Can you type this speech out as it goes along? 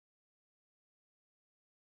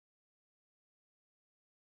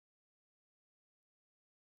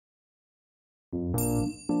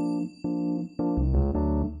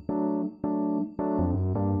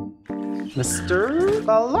Mr.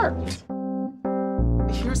 Blart.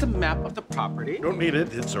 Here's a map of the property. Don't need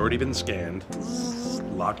it. It's already been scanned.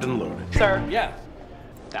 Locked and loaded. Sir, yeah.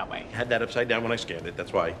 That way. Had that upside down when I scanned it.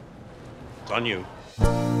 That's why. It's on you. I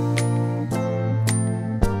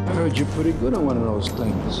heard you're pretty good on one of those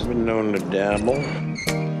things. Been known to dabble.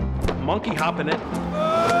 Monkey hopping it.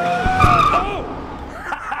 Oh!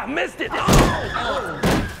 Missed it! Oh!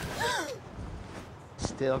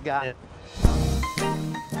 Still got it.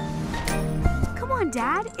 Come on,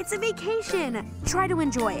 Dad. It's a vacation. Try to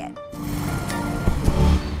enjoy it.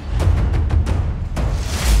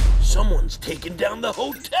 Someone's taking down the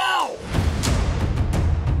hotel!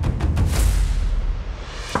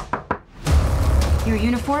 Your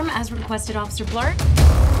uniform, as requested, Officer Blart.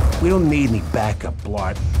 We don't need any backup,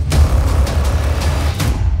 Blart.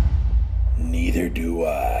 Neither do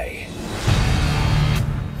I.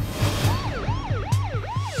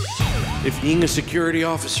 If being a security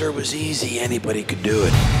officer was easy, anybody could do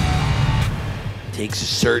it. It takes a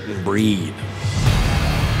certain breed.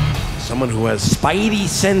 Someone who has spidey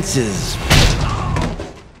senses.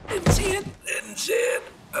 Didn't see it.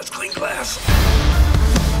 That's clean glass.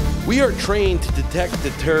 We are trained to detect,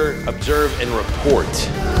 deter, observe, and report.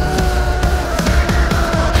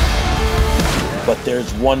 But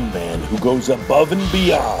there's one man who goes above and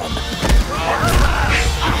beyond.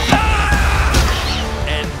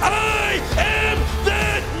 And I am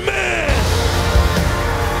that man!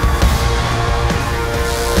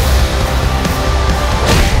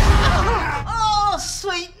 Oh,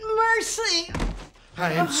 sweet mercy!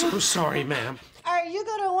 I am so sorry, ma'am. Are you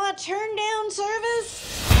gonna want turn down service?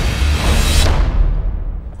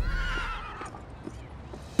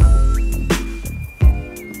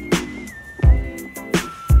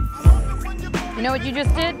 You know what you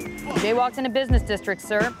just did? Jaywalked in a business district,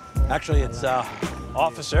 sir. Actually, it's,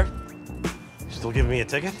 officer. You still giving me a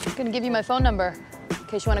ticket? I'm gonna give you my phone number in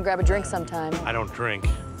case you want to grab a drink sometime. I don't drink,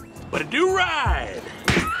 but I do ride.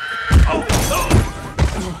 Oh,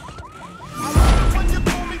 oh.